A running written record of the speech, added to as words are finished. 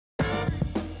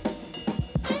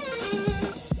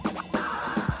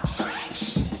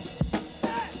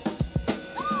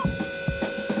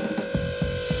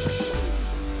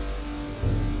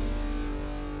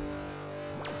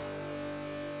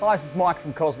guys, it's Mike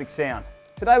from Kosmic Sound.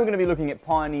 Today we're going to be looking at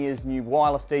Pioneer's new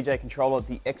wireless DJ controller,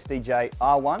 the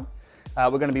XDJ-R1. We're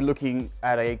going to be looking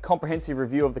at a comprehensive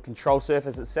review of the control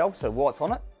surface itself, so what's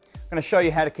on it. I'm going to show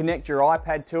you how to connect your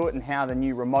iPad to it and how the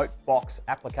new remote box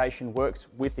application works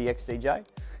with the XDJ.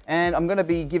 And I'm going to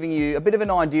be giving you a bit of an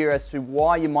idea as to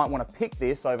why you might want to pick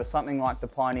this over something like the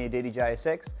Pioneer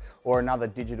DDJ-SX or another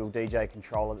digital DJ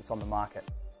controller that's on the market.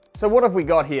 So what have we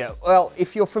got here? Well,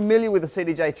 if you're familiar with the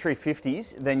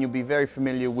CDJ350s, then you'll be very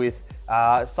familiar with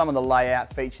some of the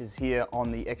layout features here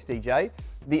on the XDJ.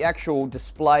 The actual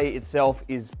display itself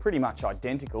is pretty much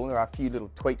identical. There are a few little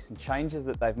tweaks and changes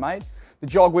that they've made. The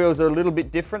jog wheels are a little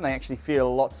bit different. They actually feel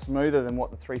a lot smoother than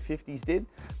what the 350s did.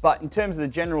 But in terms of the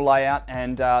general layout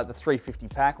and the 350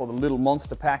 pack, or the little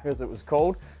monster pack as it was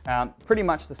called, pretty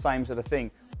much the same sort of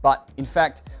thing. But in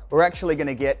fact, we're actually going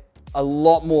to get a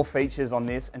lot more features on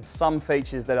this, and some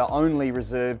features that are only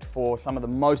reserved for some of the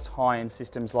most high-end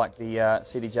systems like the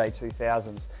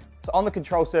CDJ-2000s. So on the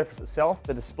control surface itself,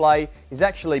 the display is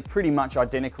actually pretty much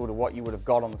identical to what you would have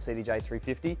got on the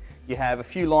CDJ-350. You have a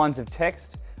few lines of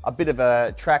text, a bit of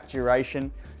a track duration,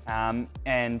 and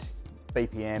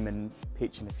BPM and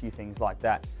pitch and a few things like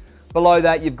that. Below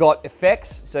that, you've got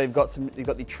effects. So you've got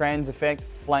the trans effect,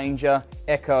 flanger,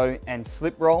 echo, and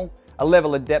slip roll. A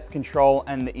level of depth control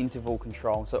and the interval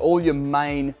control. So all your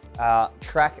main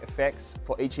track effects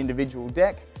for each individual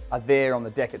deck are there on the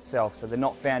deck itself. So they're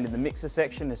not found in the mixer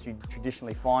section as you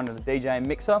traditionally find on a DJ and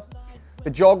mixer.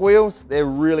 The jog wheels, they're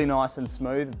really nice and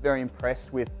smooth. Very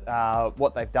impressed with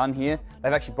what they've done here.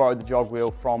 They've actually borrowed the jog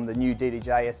wheel from the new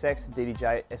DDJ-SX and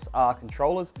DDJ-SR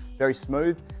controllers. Very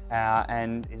smooth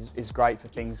and is great for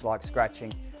things like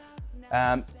scratching.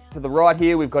 To the right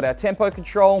here, we've got our tempo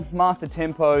control, master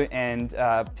tempo and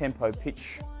tempo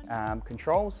pitch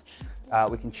controls.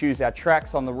 We can choose our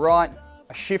tracks on the right,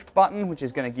 a shift button, which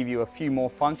is going to give you a few more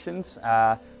functions,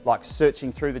 like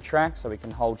searching through the track, so we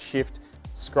can hold shift,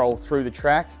 scroll through the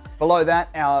track. Below that,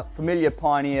 our familiar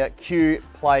Pioneer cue,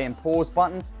 play and pause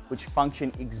button, which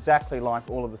function exactly like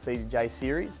all of the CDJ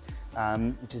series.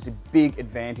 Which is a big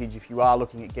advantage if you are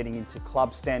looking at getting into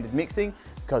club standard mixing,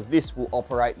 because this will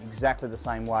operate exactly the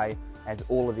same way as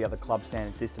all of the other club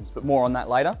standard systems, but more on that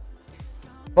later.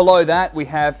 Below that, we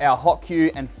have our hot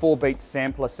cue and 4-beat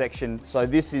sampler section. So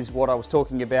this is what I was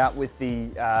talking about with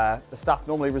the stuff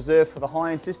normally reserved for the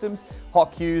high-end systems.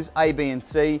 Hot cues, A, B, and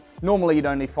C. Normally you'd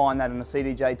only find that in a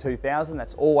CDJ-2000.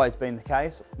 That's always been the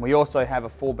case. We also have a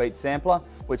 4-beat sampler,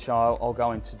 which I'll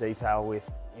go into detail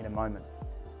with in a moment.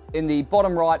 In the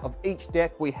bottom right of each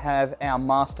deck, we have our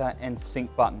master and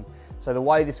sync button. So the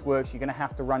way this works, you're going to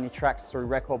have to run your tracks through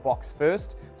rekordbox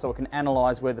first, so it can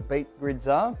analyze where the beat grids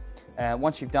are.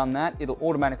 Once you've done that, it'll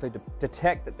automatically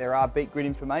detect that there are beat grid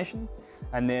information,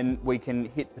 and then we can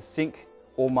hit the sync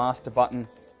or master button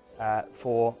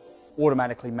for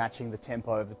automatically matching the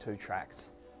tempo of the two tracks.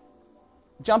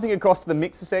 Jumping across to the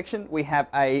mixer section, we have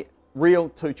a real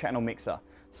 2-channel mixer.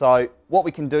 So what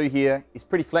we can do here is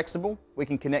pretty flexible. We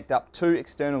can connect up 2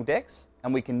 external decks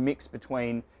and we can mix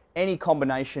between any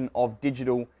combination of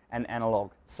digital and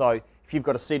analog. So if you've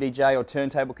got a CDJ or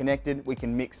turntable connected, we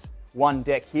can mix one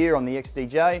deck here on the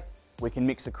XDJ. We can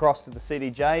mix across to the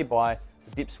CDJ by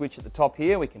the dip switch at the top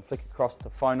here. We can flick across to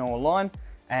phone or line,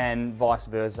 and vice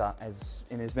versa,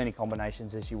 in as many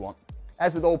combinations as you want.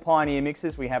 As with all Pioneer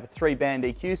mixers, we have a 3-band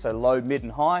EQ, so low, mid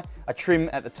and high, a trim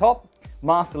at the top,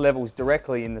 master levels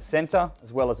directly in the center,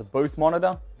 as well as a booth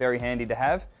monitor, very handy to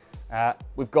have.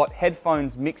 We've got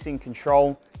headphones mixing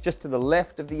control just to the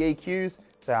left of the EQs,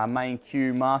 so our main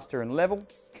cue, master and level.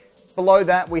 Below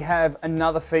that, we have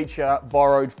another feature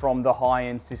borrowed from the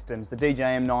high-end systems, the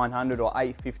DJM 900 or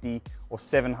 850 or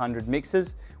 700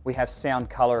 mixers. We have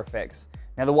sound color effects.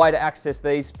 Now the way to access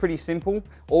these is pretty simple.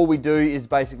 All we do is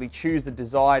basically choose the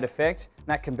desired effect.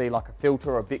 That can be like a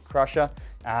filter or a bit crusher,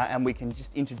 and we can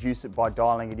just introduce it by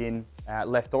dialing it in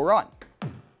left or right.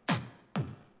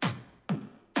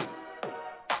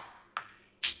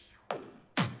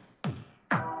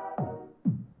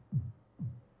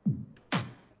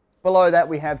 Below that,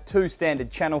 we have 2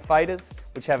 standard channel faders,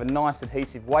 which have a nice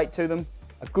adhesive weight to them,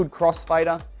 a good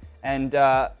crossfader, and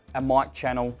a mic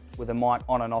channel with a mic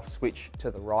on and off switch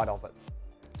to the right of it.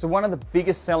 So one of the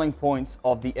biggest selling points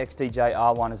of the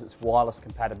XDJ-R1 is its wireless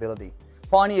compatibility.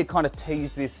 Pioneer kind of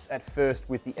teased this at first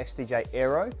with the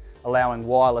XDJ-Aero, allowing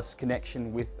wireless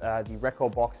connection with the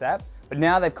rekordbox app, but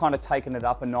now they've kind of taken it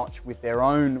up a notch with their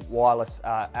own wireless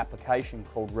application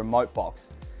called Remote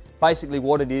Box. Basically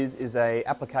what it is an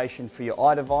application for your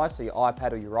iDevice, or your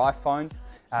iPad or your iPhone,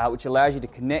 which allows you to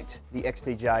connect the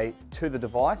XDJ to the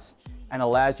device and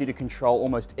allows you to control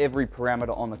almost every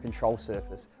parameter on the control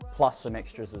surface, plus some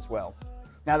extras as well.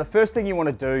 Now, the first thing you want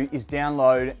to do is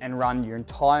download and run your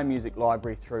entire music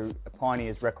library through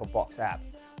Pioneer's rekordbox app,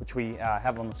 which we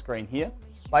have on the screen here.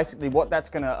 Basically, what that's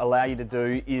going to allow you to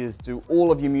do is do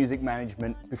all of your music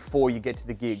management before you get to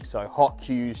the gig. So hot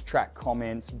cues, track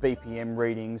comments, BPM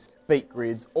readings, beat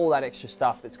grids, all that extra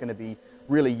stuff that's going to be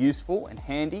really useful and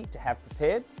handy to have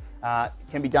prepared.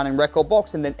 Can be done in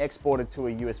rekordbox and then exported to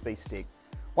a USB stick.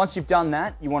 Once you've done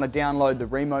that, you want to download the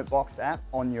Remotebox app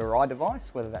on your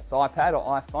iDevice, whether that's iPad or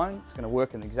iPhone. It's going to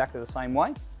work in exactly the same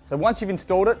way. So once you've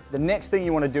installed it, the next thing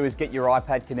you want to do is get your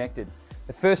iPad connected.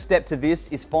 The first step to this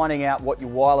is finding out what your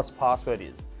wireless password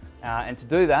is. And to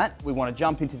do that, we want to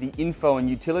jump into the Info and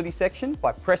Utility section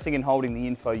by pressing and holding the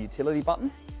Info Utility button,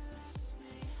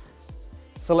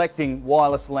 selecting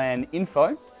Wireless LAN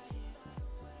Info,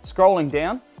 scrolling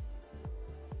down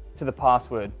to the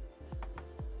password.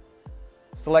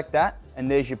 Select that, and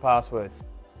there's your password.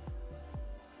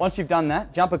 Once you've done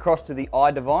that, jump across to the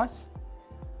iDevice,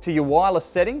 to your wireless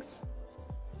settings,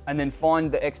 and then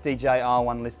find the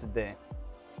XDJ-R1 listed there.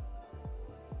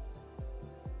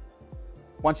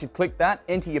 Once you've clicked that,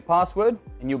 enter your password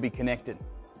and you'll be connected.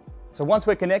 So once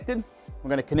we're connected, we're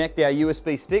going to connect our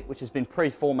USB stick, which has been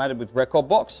pre-formatted with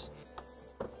rekordbox,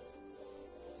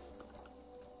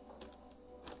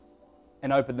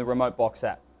 and open the Remotebox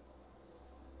app.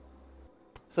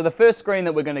 So the first screen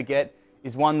that we're going to get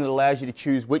is one that allows you to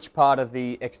choose which part of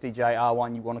the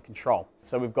XDJ-R1 you want to control.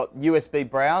 So we've got USB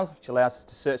browse, which allows us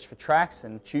to search for tracks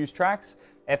and choose tracks,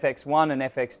 FX1 and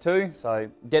FX2, so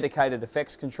dedicated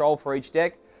effects control for each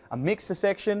deck, a mixer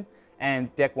section,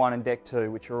 and deck 1 and deck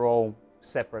 2, which are all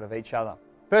separate of each other.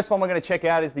 First one we're going to check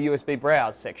out is the USB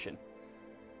browse section.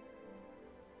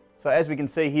 So as we can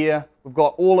see here, we've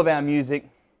got all of our music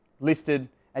listed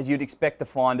as you'd expect to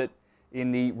find it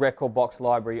in the rekordbox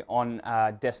library on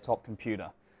a desktop computer.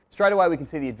 Straight away we can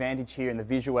see the advantage here in the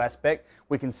visual aspect.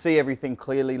 We can see everything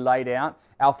clearly laid out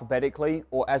alphabetically,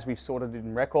 or as we've sorted it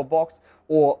in rekordbox,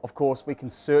 or of course we can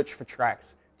search for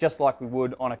tracks just like we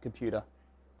would on a computer.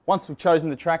 Once we've chosen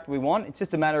the track that we want, it's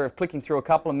just a matter of clicking through a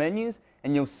couple of menus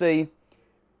and you'll see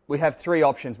we have three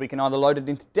options. We can either load it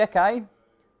into deck A,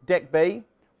 deck B,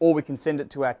 or we can send it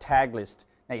to our tag list.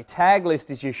 Now your tag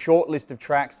list is your short list of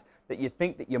tracks that you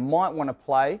think that you might want to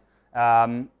play,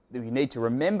 that you need to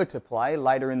remember to play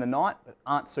later in the night, but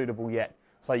aren't suitable yet.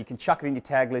 So you can chuck it in your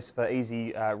tag list for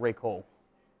easy recall.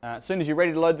 As soon as you're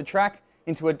ready to load the track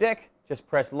into a deck, just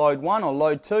press load 1 or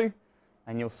load 2,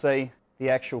 and you'll see the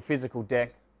actual physical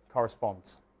deck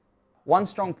corresponds. One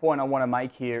strong point I want to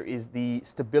make here is the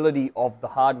stability of the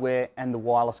hardware and the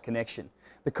wireless connection.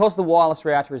 Because the wireless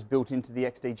router is built into the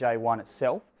XDJ-R1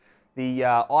 itself, the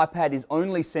iPad is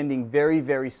only sending very,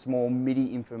 very small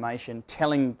MIDI information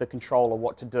telling the controller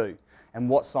what to do and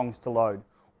what songs to load.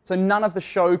 So none of the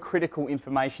show critical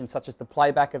information such as the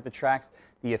playback of the tracks,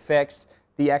 the effects,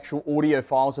 the actual audio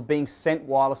files are being sent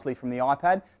wirelessly from the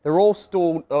iPad. They're all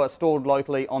stored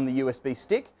locally on the USB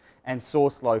stick and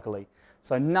sourced locally.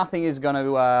 So nothing is going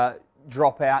to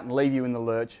drop out and leave you in the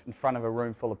lurch in front of a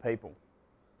room full of people.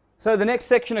 So the next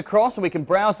section across, and we can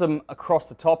browse them across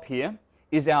the top here,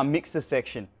 is our mixer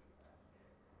section.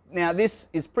 Now this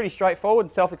is pretty straightforward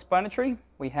and self-explanatory.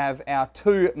 We have our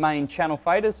two main channel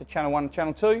faders, so channel 1 and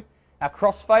channel 2, our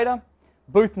crossfader,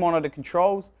 booth monitor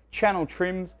controls, channel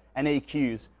trims and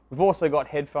EQs. We've also got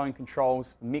headphone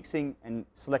controls for mixing and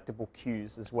selectable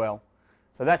cues as well.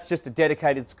 So that's just a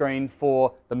dedicated screen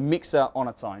for the mixer on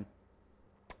its own.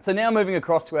 So now moving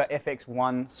across to our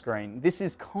FX1 screen. This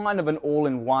is kind of an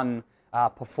all-in-one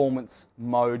performance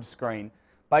mode screen.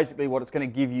 Basically what it's going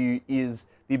to give you is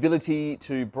the ability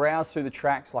to browse through the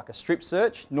tracks like a strip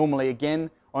search, normally again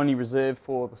only reserved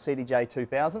for the CDJ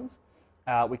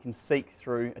 2000s. We can seek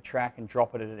through a track and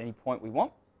drop it at any point we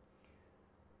want.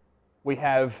 We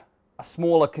have a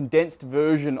smaller condensed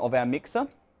version of our mixer.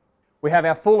 We have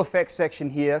our full effects section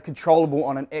here, controllable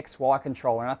on an XY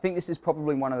controller, and I think this is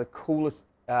probably one of the coolest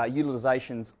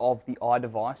utilizations of the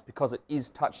iDevice because it is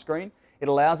touchscreen. It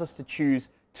allows us to choose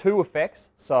two effects,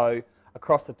 so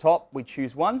across the top we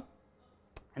choose one,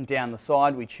 and down the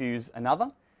side we choose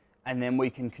another, and then we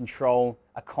can control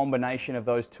a combination of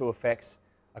those two effects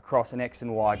across an X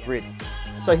and Y grid.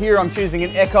 So here I'm choosing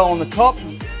an echo on the top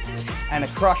and a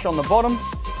crush on the bottom,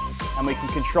 and we can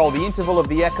control the interval of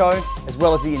the echo as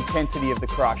well as the intensity of the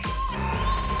crush.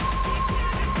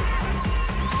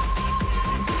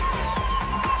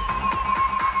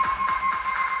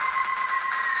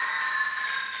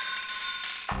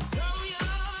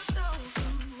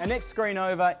 Our next screen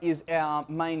over is our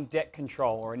main deck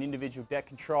control, or an individual deck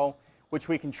control, which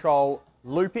we control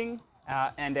looping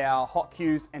and our hot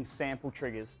cues and sample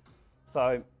triggers.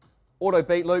 So auto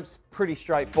beat loops, pretty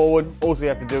straightforward. All we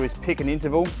have to do is pick an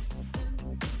interval.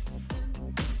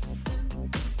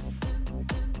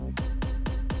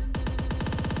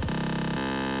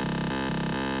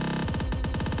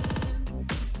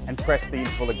 And press the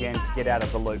interval again to get out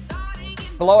of the loop.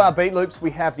 Below our beat loops, we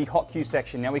have the hot cue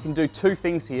section. Now we can do two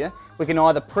things here. We can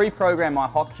either pre-program our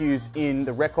hot cues in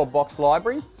the record box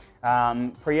library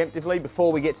preemptively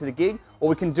before we get to the gig, or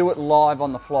we can do it live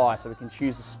on the fly. So we can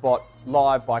choose a spot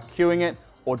live by cueing it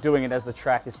or doing it as the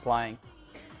track is playing.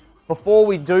 Before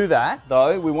we do that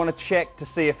though, we want to check to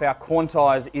see if our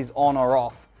quantize is on or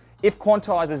off. If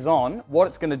quantize is on, what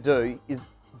it's going to do is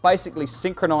basically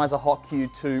synchronize a hot cue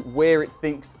to where it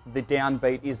thinks the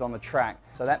downbeat is on the track.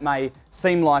 So that may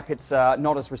seem like it's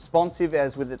not as responsive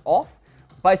as with it off.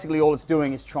 Basically all it's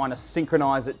doing is trying to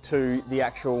synchronize it to the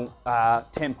actual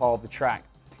tempo of the track.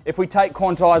 If we take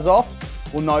quantize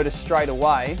off, we'll notice straight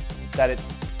away that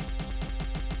it's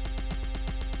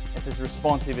as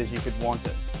responsive as you could want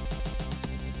it.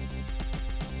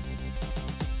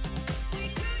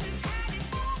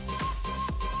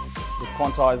 With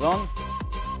quantize on,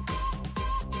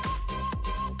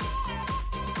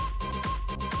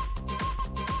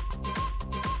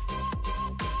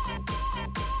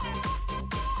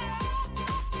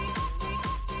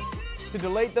 to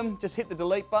delete them, just hit the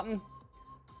delete button,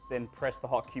 then press the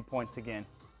hot cue points again.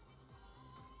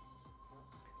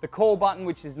 The call button,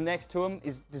 which is next to them,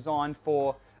 is designed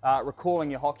for recalling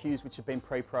your hot cues which have been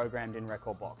pre-programmed in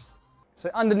rekordbox. So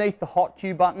underneath the hot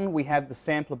cue button, we have the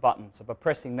sampler button. So by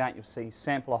pressing that, you'll see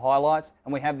sampler highlights,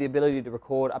 and we have the ability to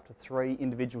record up to 3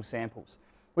 individual samples.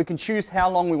 We can choose how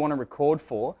long we want to record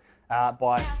for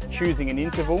by choosing an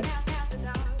interval,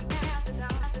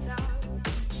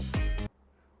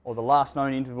 or the last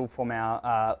known interval from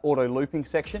our auto looping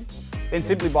section. Then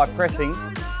simply by pressing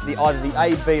either the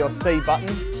A, B or C button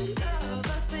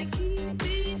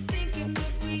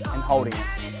and holding it.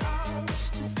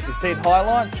 You see it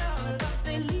highlights.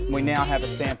 We now have a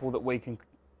sample that we can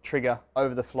trigger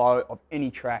over the flow of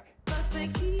any track.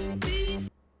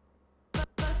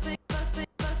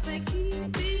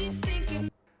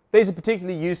 These are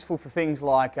particularly useful for things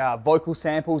like vocal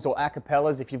samples or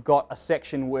acapellas. If you've got a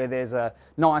section where there's a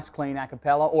nice clean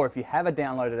acapella, or if you have a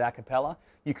downloaded acapella,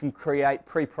 you can create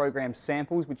pre-programmed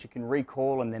samples which you can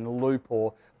recall and then loop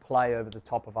or play over the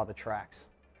top of other tracks.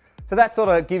 So that sort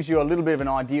of gives you a little bit of an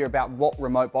idea about what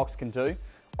Remote Box can do.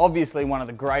 Obviously one of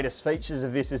the greatest features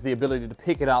of this is the ability to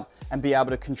pick it up and be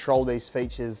able to control these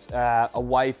features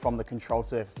away from the control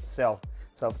surface itself.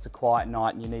 So if it's a quiet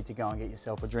night and you need to go and get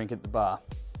yourself a drink at the bar.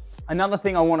 Another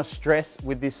thing I want to stress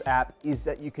with this app is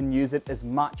that you can use it as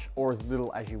much or as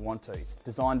little as you want to. It's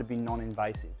designed to be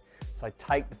non-invasive. So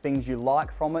take the things you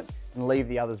like from it and leave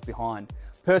the others behind.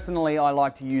 Personally, I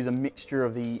like to use a mixture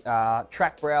of the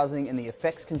track browsing and the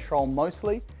effects control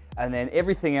mostly, and then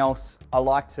everything else I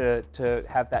like to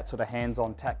have that sort of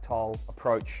hands-on tactile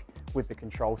approach with the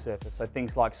control surface. So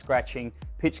things like scratching,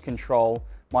 pitch control,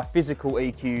 my physical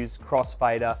EQs,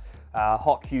 crossfader,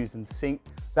 hot cues and sync.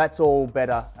 That's all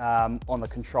better on the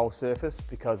control surface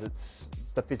because it's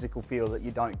the physical feel that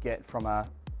you don't get from an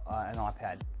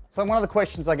iPad. So one of the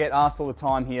questions I get asked all the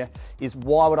time here is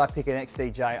why would I pick an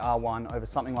XDJ-R1 over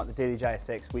something like the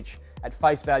DDJ-SX, which at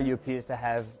face value appears to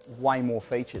have way more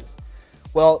features?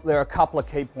 Well, there are a couple of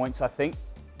key points I think.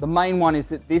 The main one is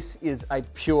that this is a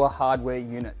pure hardware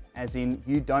unit, as in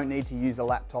you don't need to use a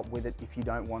laptop with it if you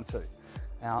don't want to.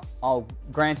 Now,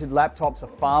 granted, laptops are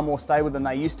far more stable than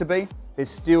they used to be. They're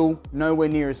still nowhere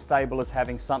near as stable as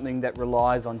having something that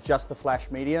relies on just the flash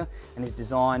media and is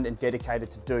designed and dedicated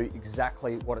to do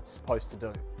exactly what it's supposed to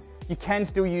do. You can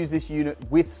still use this unit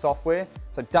with software,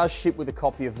 so it does ship with a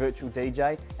copy of Virtual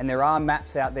DJ, and there are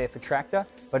maps out there for Traktor,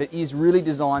 but it is really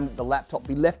designed that the laptop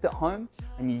be left at home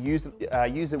and you use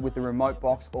it with the Remote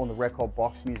Box or the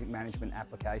rekordbox music management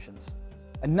applications.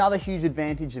 Another huge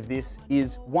advantage of this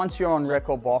is once you're on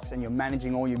rekordbox and you're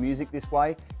managing all your music this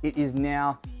way, it is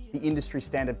now the industry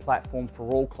standard platform for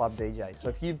all club DJs. So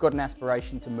if you've got an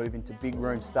aspiration to move into big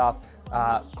room stuff,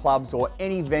 clubs or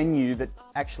any venue that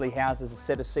actually houses a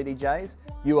set of CDJs,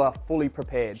 you are fully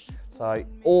prepared. So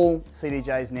all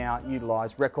CDJs now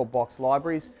utilize rekordbox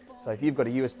libraries. So if you've got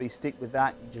a USB stick with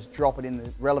that, you just drop it in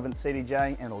the relevant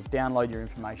CDJ and it'll download your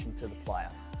information to the player.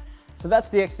 So that's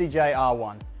the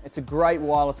XDJ-R1. It's a great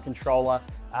wireless controller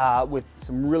with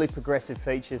some really progressive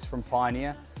features from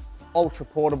Pioneer. Ultra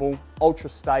portable, ultra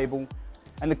stable,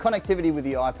 and the connectivity with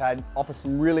the iPad offers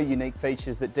some really unique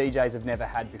features that DJs have never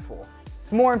had before.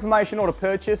 For more information or to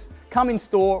purchase, come in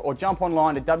store or jump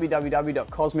online to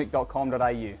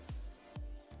www.kosmic.com.au.